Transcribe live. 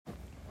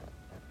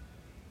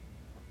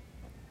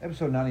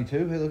Episode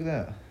 92. Hey, look at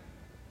that.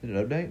 Did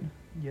it update?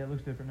 Yeah, it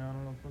looks different now. I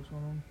don't know what's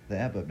going on. The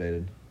app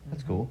updated.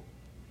 That's Mhm. cool.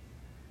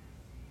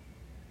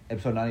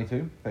 Episode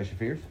 92, Face Your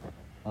Fears.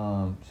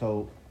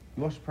 So,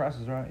 you watched The Price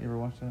is Right? You ever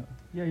watched that?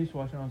 Yeah, I used to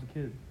watch it when I was a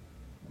kid.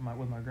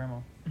 With my grandma.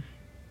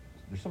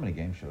 There's so many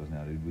game shows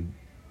now, dude. We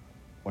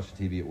watch the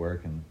TV at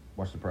work and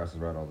watch The Price is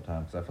Right all the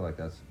time because I feel like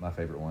that's my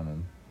favorite one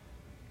and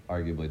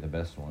arguably the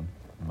best one,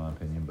 in my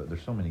opinion. But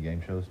there's so many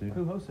game shows, dude.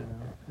 Who hosts it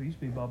now? It used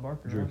to be Bob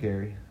Barker. Drew right?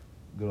 Carey.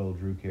 Good old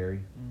Drew Carey.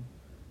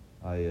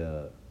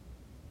 Mm.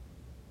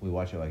 We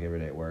watch it like every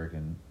day at work,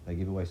 and they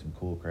give away some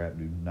cool crap,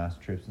 do nice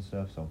trips and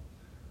stuff. So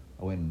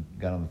I went and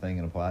got on the thing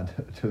and applied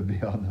to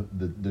be on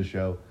the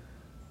show.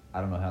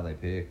 I don't know how they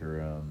pick,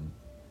 or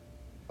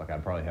like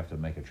I'd probably have to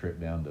make a trip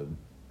down to.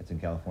 It's in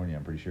California,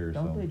 I'm pretty sure.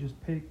 Don't so. they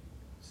just pick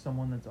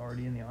someone that's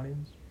already in the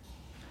audience?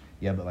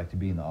 Yeah, but like to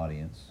be in the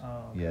audience.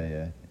 Oh, okay.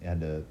 Yeah. I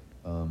had to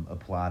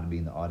apply to be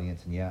in the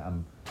audience, and yeah,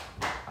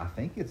 I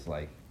think it's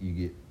like you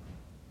get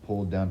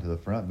pulled down to the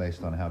front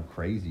based on how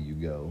crazy you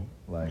go,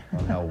 like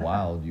on how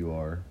wild you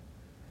are.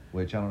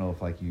 Which I don't know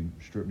if like you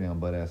strip down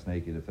butt ass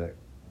naked, if that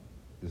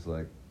is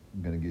like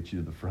gonna get you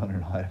to the front or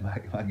not.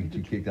 It might get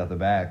you kicked out the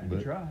back. You But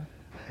could try.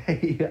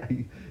 yeah,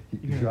 you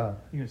can try.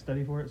 You gonna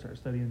study for it? Start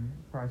studying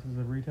prices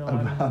of retail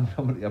I'm, items?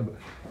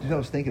 I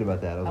was thinking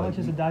about that. I was How like, much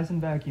is a Dyson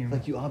vacuum?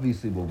 Like you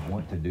obviously would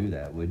want to do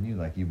that, wouldn't you?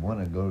 Like you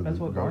want to go to That's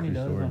the what Barney grocery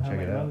does store and on How check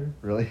I it Met out. Mother.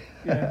 Really?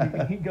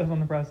 Yeah, he goes on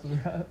the prices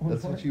right.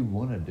 That's what you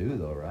want to do,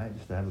 though, right?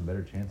 Just to have a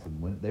better chance of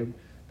winning.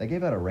 They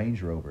gave out a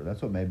Range Rover.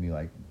 That's what made me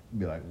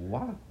be like,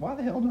 why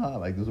the hell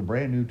not? Like there's a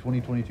brand new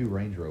 2022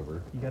 Range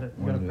Rover. You gotta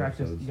One of the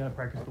practice. episodes. You gotta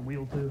practice the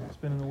wheel too.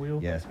 Spinning the wheel.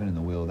 Yeah, spinning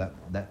the wheel.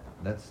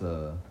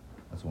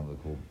 That's one of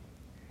the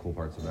cool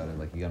parts about it.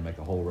 Like you gotta make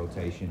a whole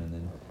rotation, and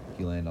then if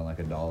you land on like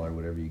 $1,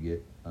 whatever you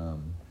get,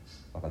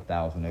 like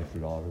 $1,000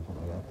 extra or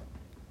something like that.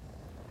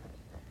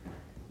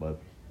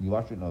 But you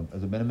watched it?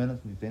 Has it been a minute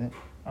since you've seen it?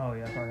 Oh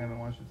yeah, I probably haven't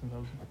watched it since I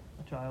was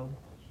a child.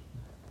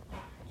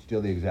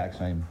 Still the exact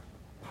same.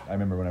 I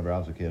remember whenever I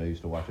was a kid, I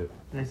used to watch it.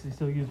 They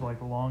still use like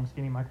the long,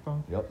 skinny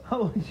microphone. Yep.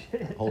 Holy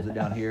shit. Holds it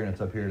down here and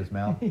it's up here in his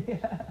mouth.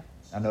 Yeah.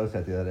 I noticed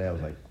that the other day. I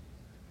was like,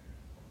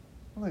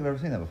 I don't think I've ever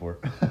seen that before.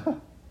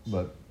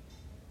 But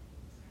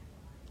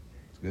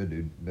it's good,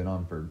 dude. Been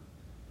on for,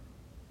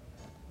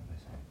 what did I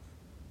say?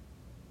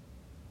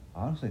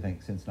 I honestly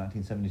think since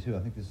 1972. I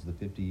think this is the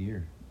 50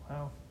 year.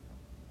 Wow.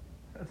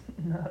 That's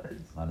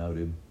nuts. I know,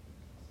 dude.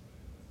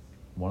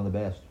 One of the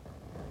best.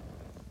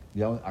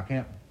 Yeah, I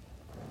can't.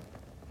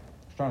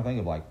 I was trying to think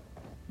of like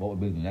what would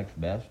be the next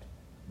best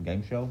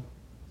game show.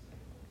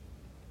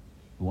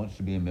 Who Wants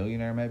to Be a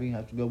Millionaire? Maybe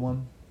that's a good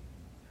one.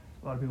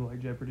 A lot of people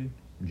like Jeopardy.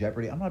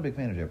 Jeopardy. I'm not a big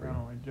fan of I Jeopardy.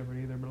 don't like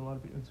Jeopardy either, but a lot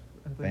of people.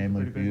 I think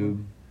Family it's a pretty big Feud.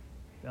 one.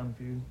 Family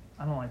Feud.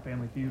 I don't like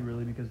Family Feud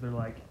really because they're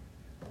like,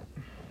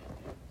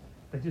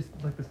 they just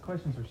like the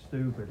questions are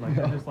stupid. Like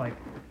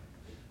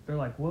they're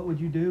like, what would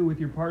you do with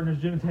your partner's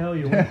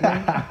genitalia?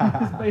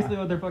 That's basically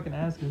what they're fucking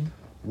asking.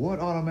 What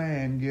on a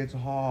man gets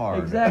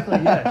hard? Exactly.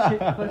 Yeah. Shit,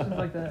 questions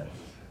like that.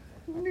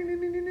 Ding, ding,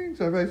 ding, ding, ding.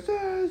 So everybody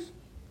says,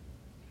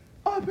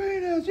 a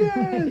penis,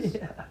 yes.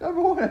 Yeah. Number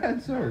one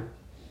answer.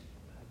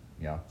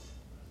 Yeah.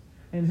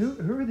 And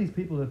who are these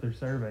people that they're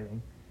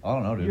surveying? I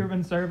don't know, dude. You ever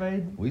been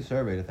surveyed? We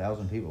surveyed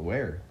 1,000 people.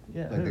 Where?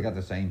 Yeah. Like they got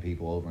the same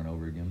people over and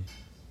over again.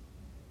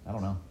 I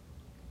don't know.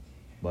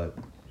 But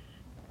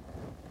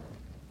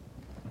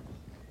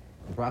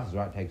The Price is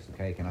Right takes the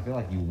cake, and I feel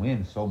like you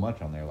win so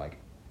much on there. Like,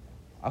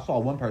 I saw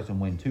one person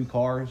win 2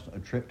 cars, a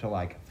trip to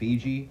like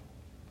Fiji,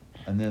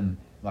 and then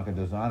like a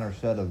designer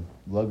set of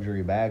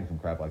luxury bags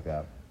and crap like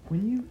that.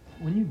 When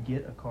you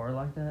get a car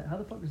like that, how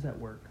the fuck does that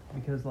work?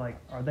 Because like,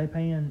 are they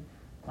paying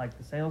like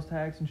the sales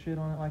tax and shit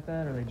on it like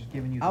that, or are they just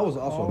giving you? The I was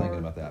also car? thinking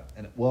about that,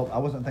 and well, I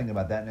wasn't thinking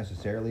about that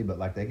necessarily, but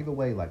like they give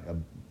away like a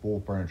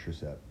full furniture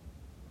set,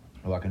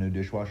 or like a new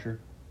dishwasher.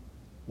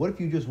 What if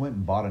you just went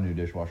and bought a new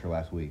dishwasher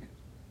last week?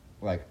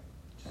 Like,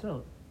 Sell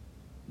it.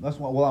 that's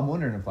what. Well, I'm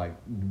wondering if like,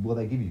 will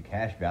they give you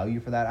cash value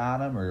for that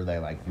item, or are they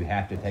like, you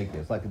have to take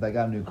this? Like, if they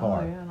got a new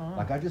car, Oh, yeah, I don't know.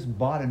 like I just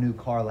bought a new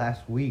car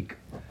last week.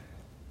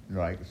 You're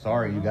like,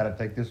 sorry, you got to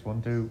take this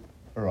one too,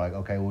 or like,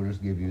 okay, we'll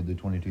just give you the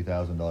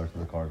 $22,000 for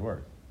the car's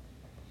worth.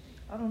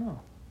 I don't know.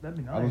 That'd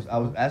be nice. I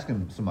was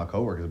asking some of my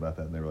coworkers about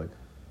that, and they were like,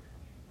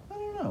 I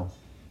don't know.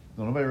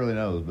 Well, nobody really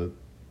knows, but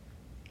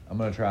I'm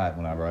gonna try it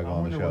whenever I go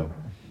on the wonder show. what-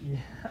 yeah.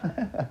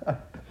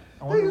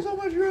 I Thank you wonder, so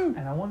much, Drew.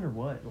 and I wonder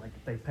what, like,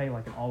 if they pay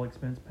like an all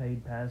expense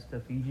paid pass to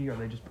Fiji, or are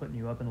they just putting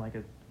you up in like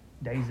a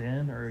Days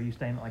Inn, or are you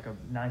staying at like a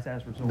nice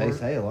ass resort? They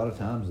say a lot of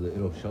times that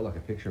it'll show like a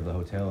picture of the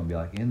hotel and be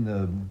like in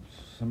the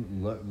some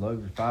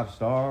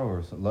 5-star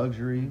or some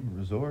luxury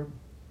resort,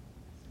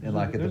 and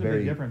like at the there's a very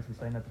big difference in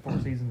staying at the Four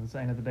Seasons and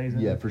staying at the Days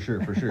Inn. yeah, for sure.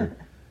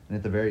 And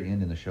at the very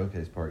end in the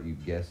showcase part, you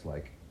guess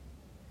like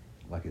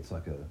it's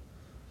like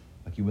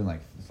you win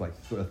like it's like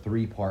a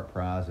 3-part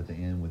prize at the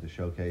end with the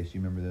showcase. You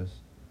remember this?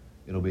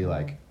 It'll be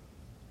like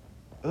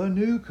a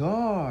new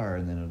car,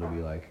 and then it'll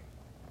be like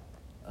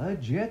a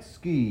jet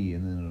ski,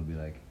 and then it'll be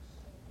like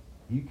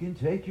you can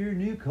take your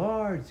new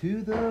car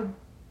to the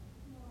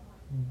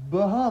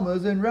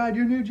Bahamas and ride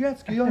your new jet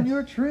ski on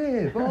your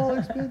trip. All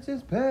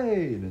expenses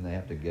paid. And they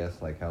have to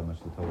guess like how much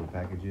the total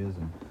package is,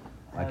 and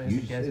like Have to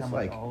usually guess how it's much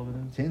like all of it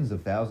is? tens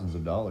of thousands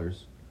of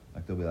dollars.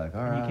 Like they'll be like,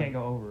 all And right, you can't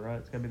go over, right?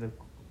 It's gotta be the.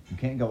 you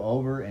can't go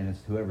over, and it's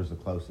whoever's the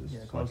closest. Yeah, So,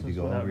 like if closest you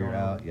go without over, you're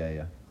going out. over.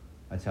 Yeah.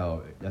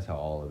 That's how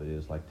all of it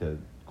is. Like to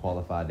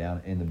qualify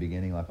down in the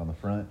beginning, like on the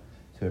front,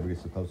 it's whoever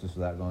gets the closest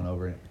without going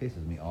over. And it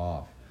pisses me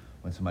off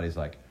when somebody's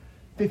like,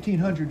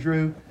 1500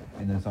 Drew,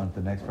 and then it's on to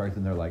the next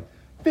person. They're like,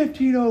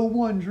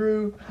 1501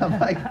 Drew. I'm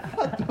like,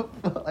 what the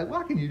fuck? Like,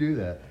 why can you do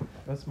that?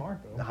 That's smart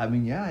though. I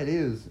mean, yeah, it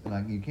is, and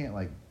like you can't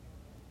like,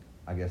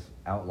 I guess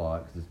outlaw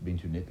it because it's being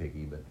too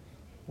nitpicky, but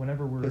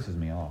Whenever it we're pisses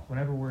me off.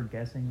 whenever we're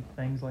guessing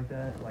things like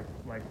that, like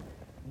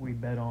we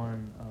bet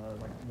on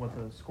like what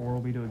the score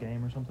will be to a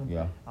game or something.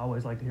 Yeah. I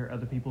always like to hear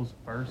other people's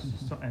first,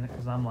 and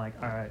because I'm like,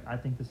 all right, I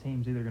think this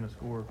team's either going to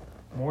score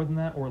more than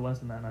that or less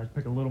than that, and I just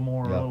pick a little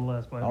more or Yeah. a little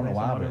less. But I don't know based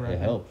on why, whatever but I it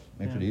think. helps.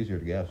 Makes it Yeah. easier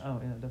to guess. Oh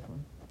yeah, definitely.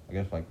 I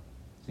guess like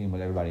seeing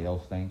what everybody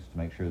else thinks to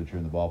make sure that you're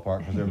in the ballpark,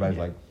 because everybody's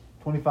like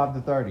 25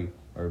 to 30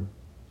 or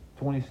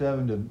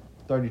 27 to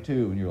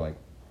 32, and you're like,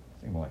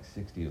 I think more like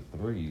 60 to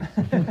 3.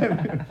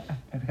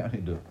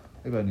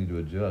 Maybe I need to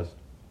adjust.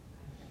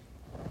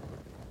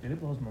 Dude, it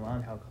blows my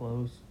mind how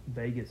close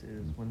Vegas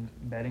is when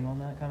betting on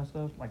that kind of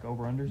stuff, like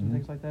over-unders Mhm. and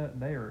things like that.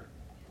 They are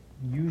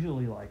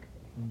usually like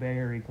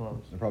very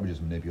close. They're probably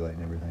just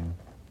manipulating everything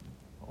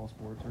All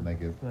sports are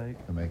Make it-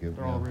 fake. to make it,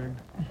 They're you all know,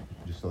 rigged.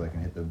 just so they can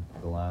hit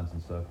the lines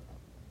and stuff.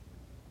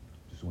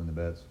 Just to win the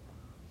bets.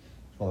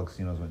 If all the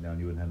casinos went down,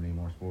 you wouldn't have any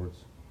more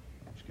sports.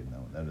 I'm just kidding.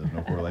 That there's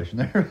no correlation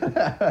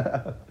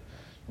there.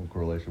 No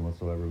correlation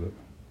whatsoever. But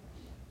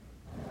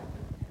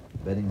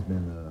betting's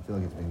been, I feel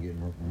like it's been getting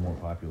more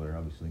popular.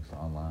 Obviously, it's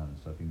online and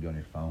stuff. You can do it on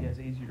your phone. Yeah, it's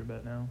easier to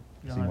bet now.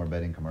 You See don't more have,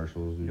 betting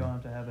commercials. you don't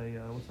have to have a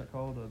what's that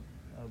called?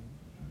 A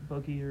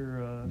bookie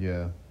or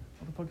Yeah. what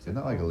the fuck is Isn't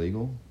that that like called?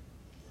 illegal?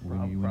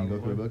 When you go to a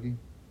Probably. bookie?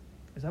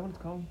 Is that what it's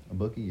called? A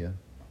bookie, yeah.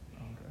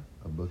 Oh, okay.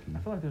 A bookie. I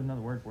feel like there's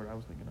another word for it I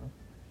was thinking of.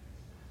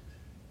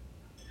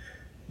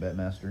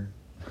 Betmaster?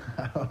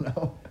 I don't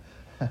know.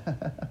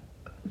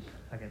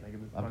 I can't think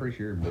of it. I'm pretty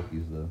sure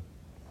bookie's the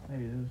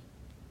Maybe it is.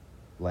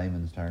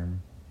 layman's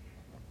term.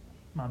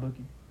 My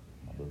bookie.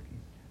 My bookie.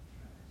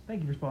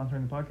 Thank you for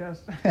sponsoring the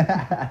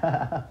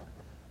podcast.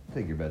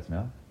 Take your bets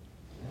now.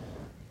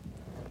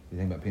 You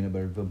think about peanut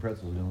butter filled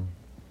pretzels, Dylan?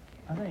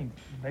 I think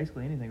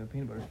basically anything with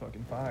peanut butter is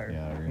fucking fire.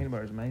 Yeah, I agree. Peanut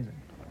butter is amazing.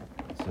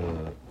 It's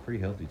pretty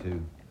healthy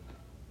too.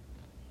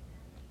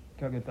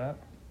 Got good fat.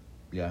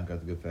 Yeah, got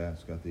the good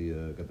fats, got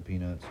the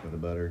peanuts, got the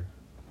butter.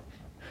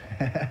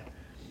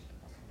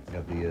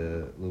 Got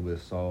the little bit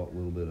of salt, a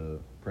little bit of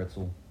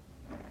pretzel.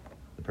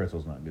 The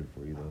pretzel's not good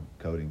for you,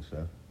 the coating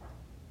stuff.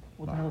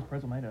 What the hell is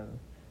pretzel made out of?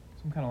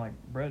 Some kind of like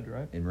bread,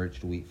 right?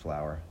 Enriched wheat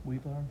flour.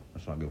 Wheat flour.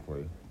 That's not good for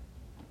you.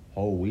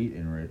 Whole wheat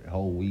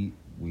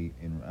wheat.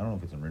 I don't know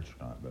if it's enriched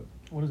or not, but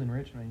What does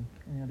enriched mean?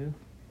 Any idea?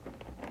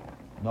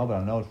 no, but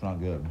I know it's not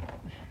good.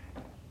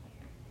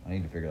 I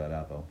need to figure that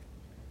out though.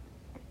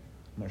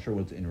 I'm not sure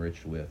what it's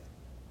enriched with.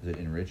 Is it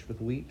enriched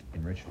with wheat,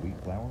 enriched wheat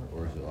flour,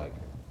 or is it like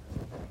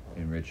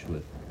enriched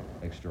with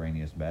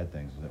extraneous bad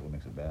things? Is that what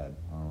makes it bad?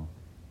 I don't know.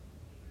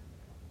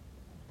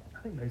 I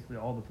think basically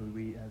all the food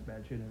we eat has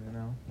bad shit in it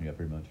now. Yeah,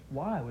 pretty much.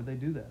 Why would they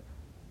do that?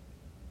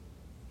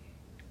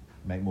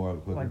 Make more of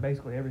it quicker. Like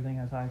basically everything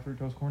has high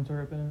fructose corn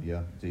syrup in it,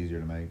 Yeah, it's easier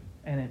to make.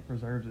 and it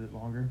preserves it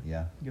longer.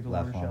 Yeah, Gives a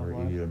lasts longer shelf longer,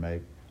 life. easier to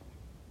make.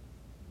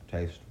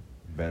 Taste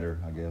better,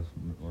 I guess.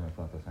 Or if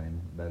not the same,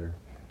 better.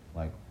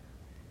 Like,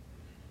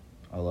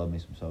 I love me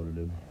some soda,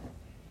 dude.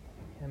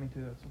 Yeah, me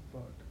too. That's so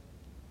fucked.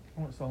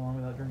 I went so long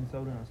without drinking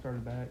soda, and I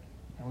started back.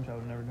 I wish I would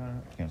have never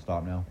done it. Can't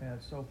stop now. Yeah,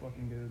 it's so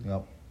fucking good.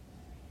 Yep.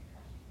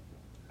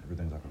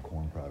 Everything's like a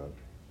corn product.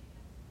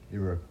 You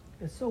ever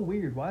It's so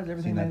weird. Why is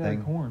everything seen that made out thing?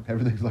 of corn?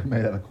 Everything's like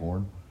made out of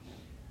corn.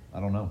 I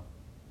don't know.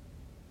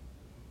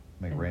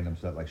 Make And- random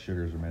stuff like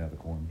sugars are made out of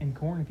corn. And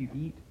corn, if you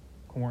eat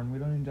corn, we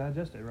don't even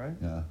digest it, right?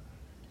 Yeah.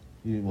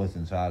 You eat what's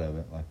inside of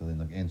it, like in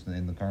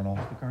the kernel.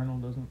 The kernel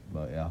doesn't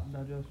But yeah,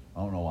 digest. I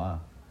don't know why.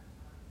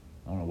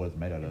 I don't know what it's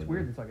made out of. It's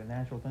weird. It's like a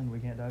natural thing we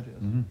can't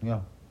digest. Mm-hmm.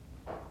 Yeah.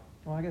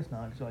 Well, I guess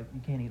not, because like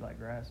you can't eat like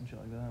grass and shit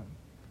like that.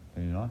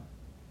 Can you not?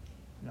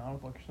 No, it'll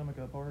fuck your stomach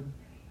up hard.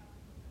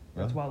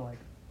 That's Really?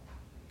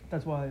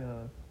 why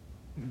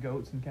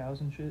goats and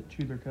cows and shit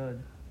chew their cud,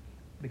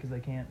 because they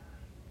can't,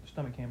 their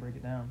stomach can't break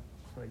it down.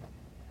 So they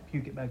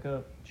puke it back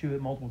up, chew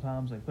it multiple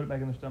times. They put it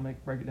back in their stomach,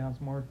 break it down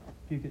some more,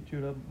 puke it, chew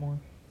it up more.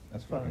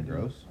 That's why fucking they do it.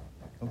 gross.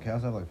 Don't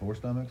cows have like 4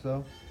 stomachs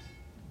though?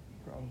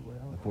 Probably.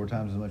 I Like don't 4 know.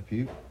 times as much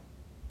puke?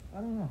 I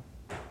don't know.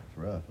 It's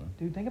rough, huh?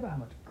 Dude, think about how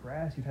much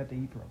grass you'd have to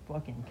eat for a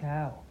fucking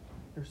cow.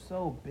 They're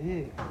so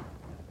big.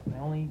 They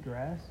only eat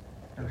grass?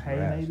 Or That's hay,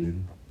 grass, maybe?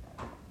 dude.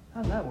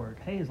 How does that work?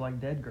 Hay is like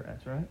dead grass,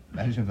 right?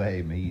 Imagine if they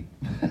ate meat.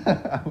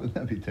 Wouldn't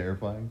that be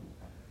terrifying?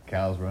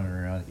 Cows running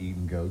around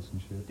eating goats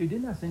and shit. Dude,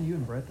 didn't I send you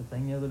and Brett the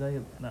thing the other day?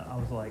 No, I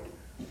was like,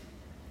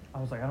 I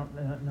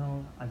don't,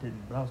 no, I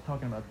didn't, but I was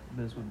talking about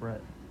this with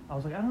Brett. I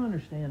was like, I don't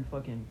understand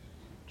fucking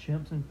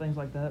chimps and things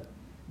like that.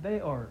 They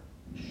are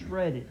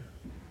shredded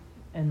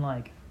and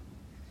like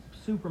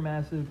super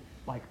massive.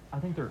 Like, I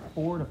think they're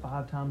 4 to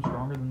 5 times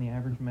stronger than the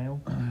average male.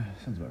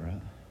 Sounds about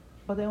right.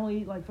 But they only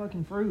eat like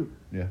fucking fruit.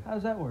 Yeah. How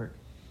does that work?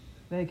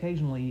 They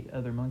occasionally eat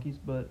other monkeys,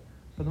 but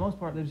for the most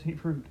part, they just eat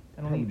fruit. They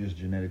I don't think eat. just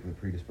genetically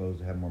predisposed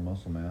to have more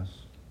muscle mass.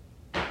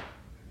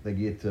 They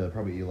get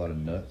probably eat a lot of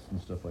nuts and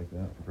stuff like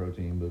that for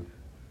protein, but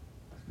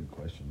that's a good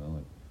question though.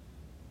 Like,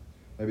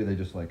 maybe they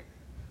just like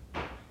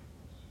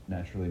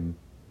naturally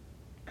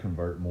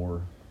convert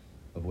more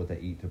of what they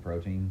eat to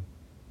protein,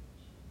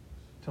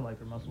 To like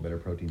their muscles. better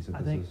protein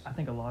synthesis. I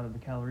think a lot of the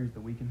calories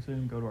that we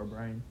consume go to our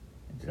brain,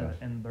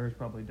 and theirs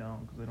probably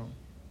don't because they don't.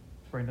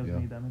 Brain doesn't Yeah.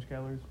 need that much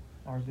calories.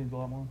 Ours needs a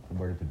lot more.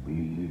 Converted to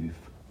beef.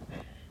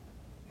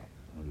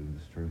 Oh, dude,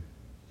 this is true.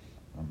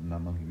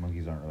 Not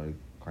monkeys aren't really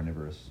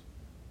carnivorous.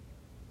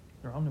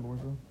 They're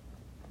omnivores though.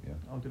 Yeah,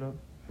 I looked it up.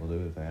 we'll do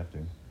it if they have to.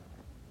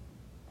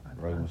 I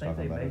Rogan was think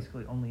talking they about it.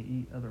 basically only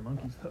eat other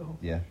monkeys though.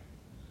 Yeah.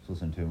 Just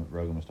listen to what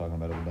Rogan was talking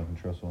about it with Duncan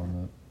Trussell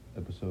in the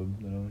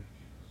episode,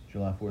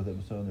 July 4th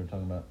episode. They were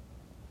talking about,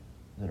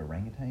 is it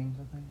orangutans,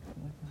 I think?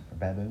 Something like that? Or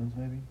baboons,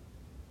 maybe?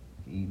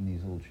 Like eating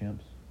these little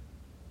chimps.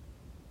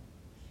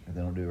 They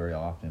don't do it very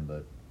often,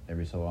 but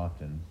every so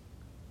often,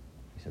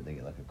 he said they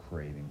get like a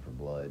craving for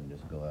blood and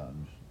just go out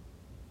and just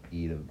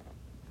eat a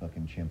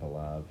fucking chimp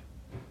alive.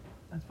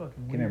 That's fucking I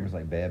can't weird. remember if it's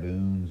like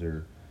baboons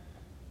or,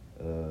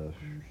 what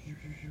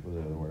was the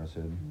other word I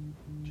said?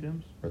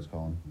 Chimps. Brett's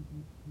calling.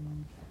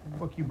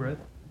 Fuck you, Brett.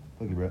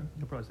 Fuck you, Brett.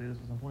 You'll probably see this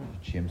at some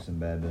point. Chimps and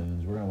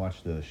baboons. We're gonna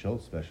watch the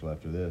Schultz special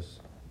after this.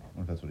 I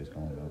wonder if that's what he's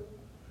calling about.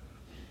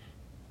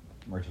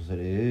 Rachel said,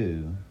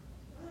 "Ew."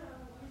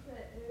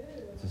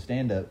 It's a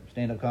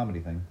stand-up comedy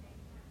thing.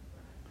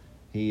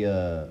 He,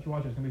 You should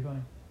watch it. It's gonna be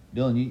funny.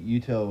 Dylan, you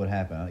tell what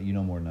happened. You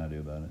know more than I do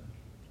about it.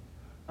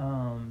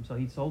 So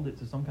he sold it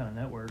to some kind of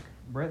network.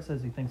 Brett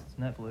says he thinks it's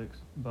Netflix,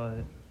 but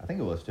I think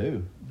it was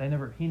too.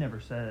 he never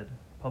said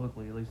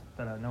publicly, at least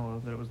that I know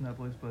of, that it was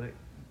Netflix, but it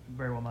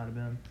very well might have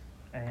been.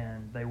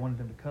 And they wanted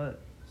him to cut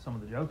some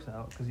of the jokes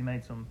out because he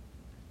made some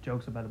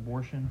jokes about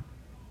abortion.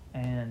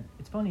 And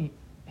it's funny,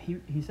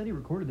 he said he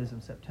recorded this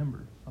in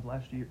September of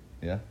last year.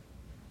 Yeah.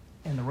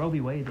 And the Roe v.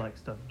 Wade like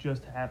stuff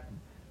just happened,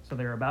 so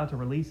they're about to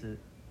release it,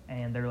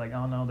 and they're like,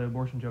 "Oh no, the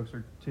abortion jokes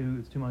are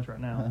it's too much right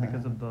now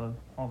because of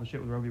all the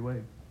shit with Roe v.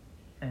 Wade,"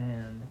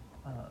 and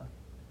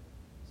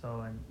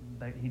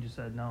he just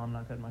said, "No, I'm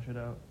not cutting my shit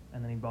out,"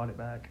 and then he bought it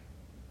back.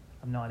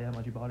 I have no idea how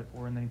much he bought it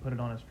for, and then he put it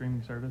on a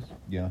streaming service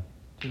Yeah.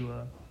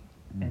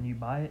 and you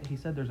buy it. He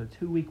said there's a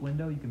 2-week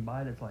window you can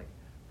buy it. It's like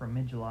from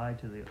mid-July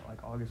to the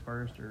like August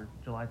 1st or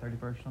July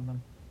 31st or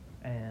something,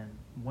 and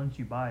once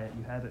you buy it,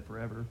 you have it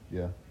forever.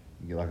 Yeah.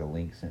 You get like a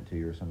link sent to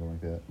you or something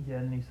like that. Yeah,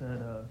 and he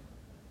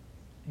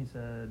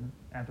said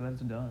after that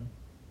it's done.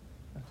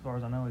 As far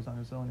as I know, he's not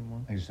gonna sell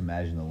anymore. I just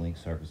imagine the link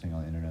surfacing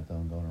on the internet though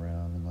and going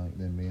around and like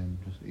them being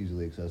just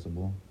easily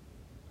accessible.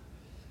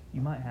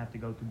 You might have to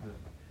go through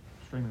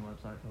the streaming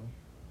website though.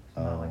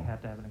 So not like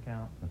have to have an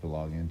account. Have to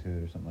log into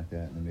it or something like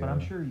that. And then be But able I'm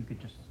to- sure you could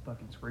just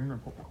fucking screen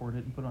record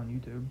it and put it on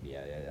YouTube.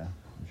 Yeah.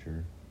 I'm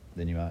sure.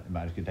 Then it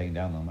might just get taken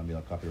down though. It might be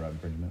like copyright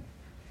infringement.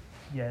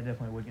 Yeah, it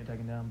definitely would get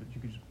taken down, but you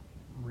could just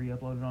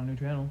re-upload it on a new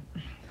channel.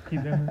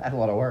 Keep doing it. That's a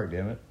lot of work,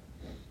 damn it.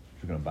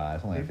 You're gonna buy.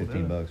 It's only like People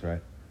 $15, do.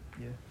 right?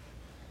 Yeah,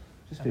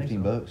 Just I think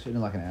 $15. so. Isn't it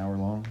like an hour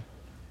long?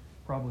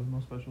 probably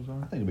most specials are.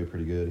 I think it'll be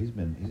pretty good.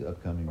 He's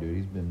upcoming, dude.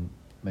 He's been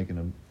making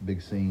a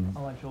big scene,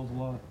 I like Shoals a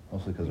lot.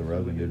 mostly because of He's really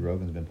Rogan, dude. good.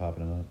 Rogan's been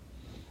popping him up.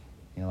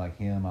 You know, like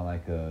him. I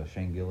like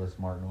Shane Gillis,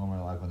 Mark Norman.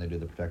 I like when they do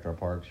the Protect Our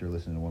Parks. You're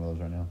listening to one of those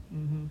right now.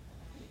 Mm-hmm.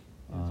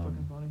 Yeah, it's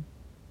fucking funny.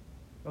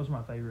 Those are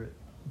my favorite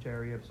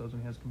Jerry episodes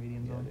when he has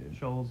comedians Yeah, on. dude.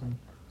 Shoals and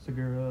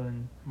Segura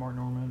and Mark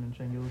Norman and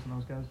Shane Gillis and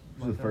those guys.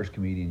 Who's the first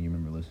comedian you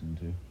remember listening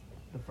to?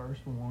 The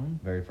first one.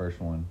 Very first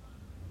one.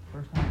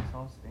 First time I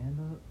saw stand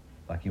up.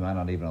 Like you might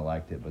not even have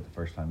liked it, but the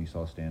first time you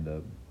saw stand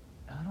up,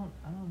 I don't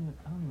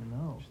even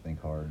know. just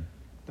think hard.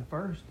 The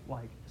first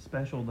like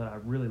special that I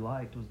really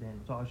liked was Daniel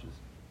Tosh's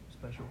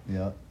special.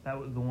 Yeah. That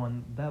was the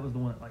one that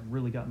like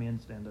really got me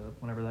into stand up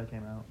whenever that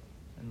came out.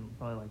 And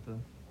probably like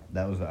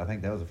I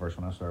think that was the first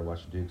one I started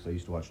watching too, because I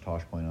used to watch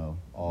Tosh.0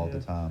 all the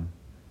Yeah. time,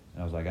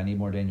 and I was like, I need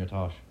more Daniel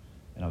Tosh,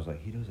 and I was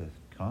like, he does a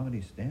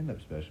comedy stand-up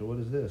special. What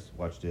is this?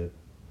 Watched it,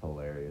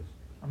 hilarious.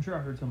 I'm sure I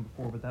heard some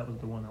before, but that was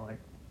the one that like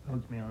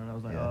hooked me on it. I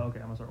was like, Yeah. oh okay,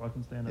 I'm gonna start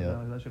watching stand up Yeah.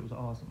 now. That shit was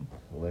awesome.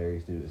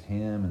 Hilarious, dude. It was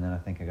him, and then I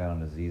think I got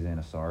on Aziz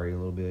Ansari a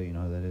little bit. You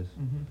know who that is?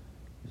 Mm-hmm.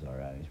 He's all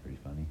right. He's pretty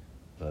funny.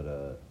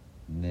 But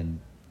and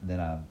then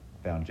I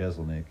found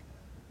Jeselnik,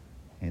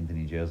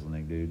 Anthony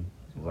Jeselnik, dude.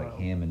 It was like Wow.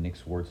 him and Nick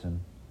Swartzen.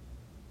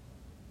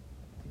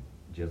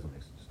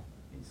 Jeselnik's just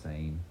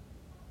insane.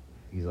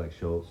 He's like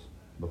Schultz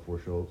before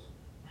Schultz,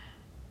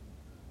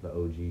 the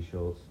OG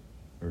Schultz,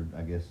 or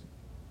I guess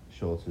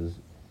Schultz is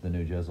the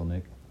new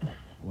Jeselnik,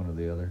 one or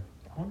the other.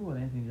 I wonder what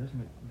Anthony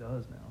Jeselnik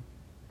does now.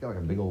 Got like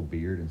a big old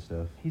beard and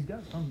stuff. He's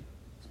got some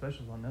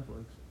specials on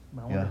Netflix,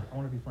 but Yeah. I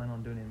wonder if he's planning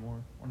on doing any more.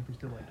 I wonder if he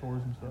still like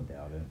tours and I stuff.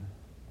 doubt it.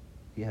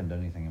 He hadn't done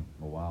anything in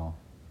a while.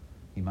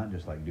 He might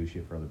just like do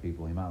shit for other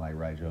people. He might like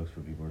write jokes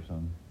for people or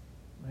something.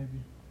 Maybe.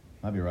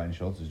 Might be writing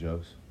Schultz's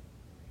jokes.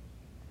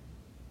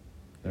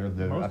 I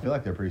Most feel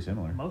like they're pretty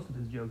similar. Most of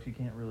his jokes you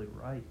can't really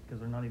write because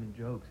they're not even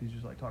jokes. He's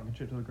just like talking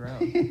shit to the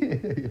crowd.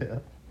 Yeah.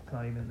 It's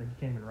not even. You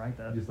can't even write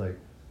that. Just like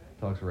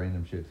talks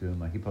random shit to him.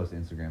 Like he posts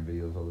Instagram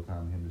videos all the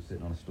time. Him just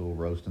sitting on a stool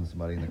roasting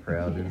somebody in the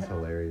crowd. Dude, it's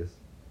hilarious.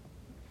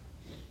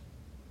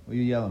 What are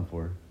you yelling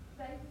for?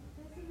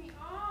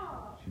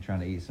 She trying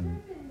to eat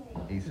some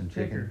Just kick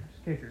chicken. her.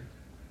 Just kick her.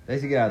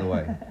 Daisy, get out of the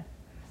way. Come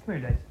here,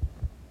 Daisy.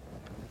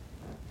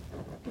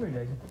 Come here,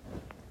 Daisy.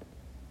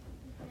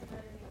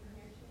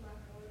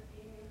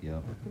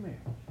 Yep. Come here.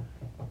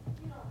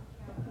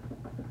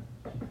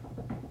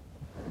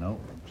 Nope.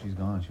 She's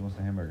gone. She wants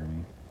the hamburger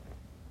meat.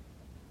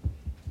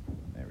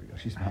 There we go.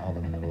 She smiled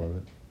in the middle of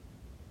it.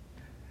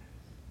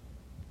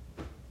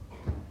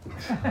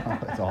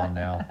 It's on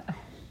now.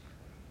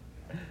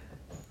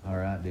 All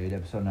right, dude.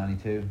 Episode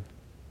 92.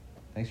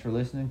 Thanks for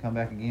listening. Come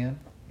back again.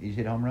 Easy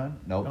hit home run?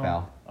 Nope,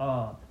 foul.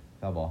 Foul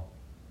ball.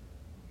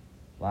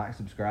 Like,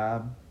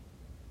 subscribe.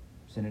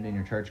 Send it in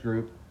your church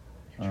group.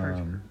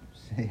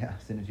 Yeah,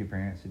 send it to your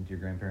parents, send it to your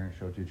grandparents,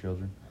 show it to your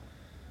children.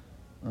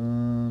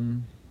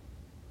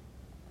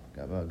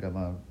 Got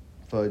my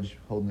fudge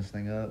holding this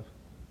thing up.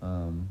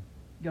 You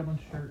got a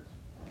bunch of shirts.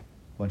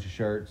 Bunch of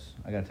shirts.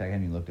 I gotta tag. I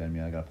haven't even looked at them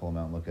yet. I gotta pull them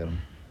out and look at them.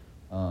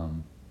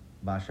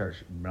 My shirt,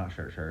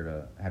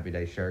 Happy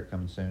Day shirt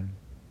coming soon.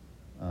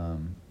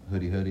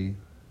 Hoodie in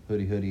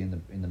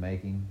the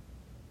making.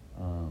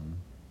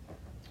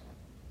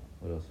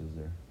 What else is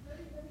there?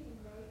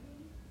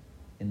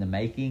 In the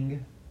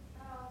making.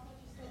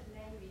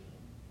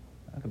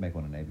 I could make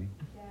one in Navy.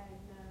 Yeah,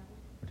 no.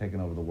 We're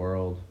taking over the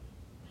world.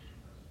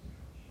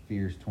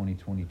 Fears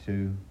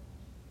 2022.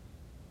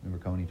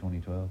 Remember Coney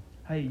 2012?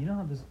 Hey, you know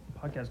how this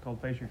podcast is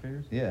called Face Your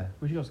Fears? Yeah.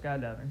 We should go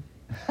skydiving.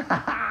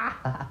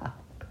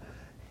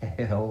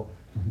 Hell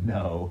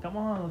no. Come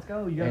on, let's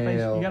go. You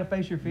gotta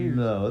face your fears.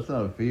 No, that's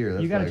not a fear.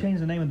 That's You gotta like, change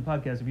the name of the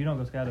podcast. If you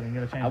don't go skydiving, you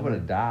gotta change. I the would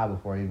have name. died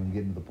before I even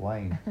get into the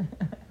plane.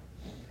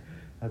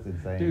 That's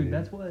insane. Dude,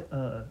 that's what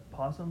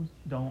possums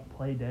don't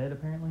play dead.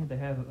 Apparently, they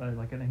have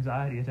like an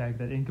anxiety attack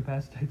that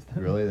incapacitates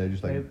them. Really? They're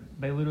just like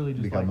they literally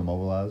just become like,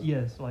 immobilized.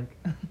 Yes, like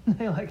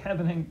they like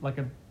have like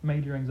a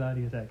major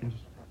anxiety attack and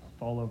just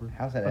fall over.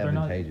 How's that But they're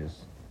not-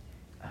 advantageous?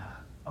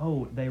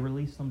 they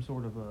release some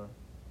sort of a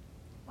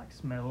like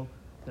smell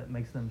that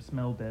makes them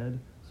smell dead.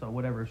 So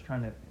whatever is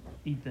trying to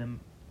eat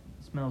them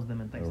smells them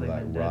and thinks Or they've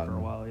like been dead for a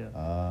rotten. while. Yeah.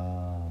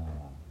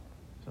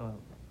 So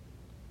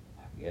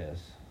I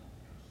guess.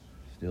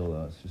 Still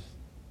though, it's just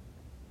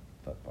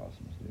fuck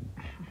possums, dude.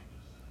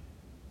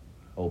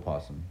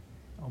 Opossum.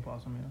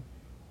 opossum, yeah.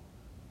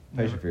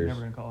 Face your fears.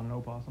 Never gonna call it an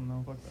opossum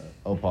though. Fuck that.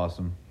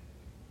 Opossum.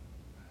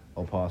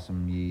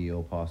 Opossum ye,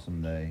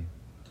 opossum they. Are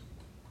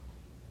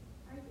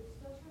you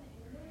still trying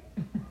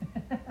to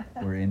end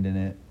it? We're ending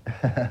it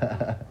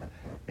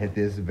at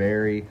this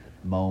very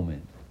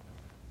moment.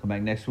 Come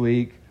back next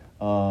week.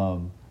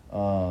 Face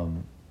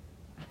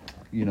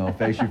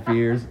your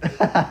fears.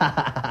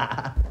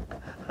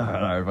 All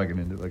right, if I can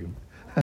end it,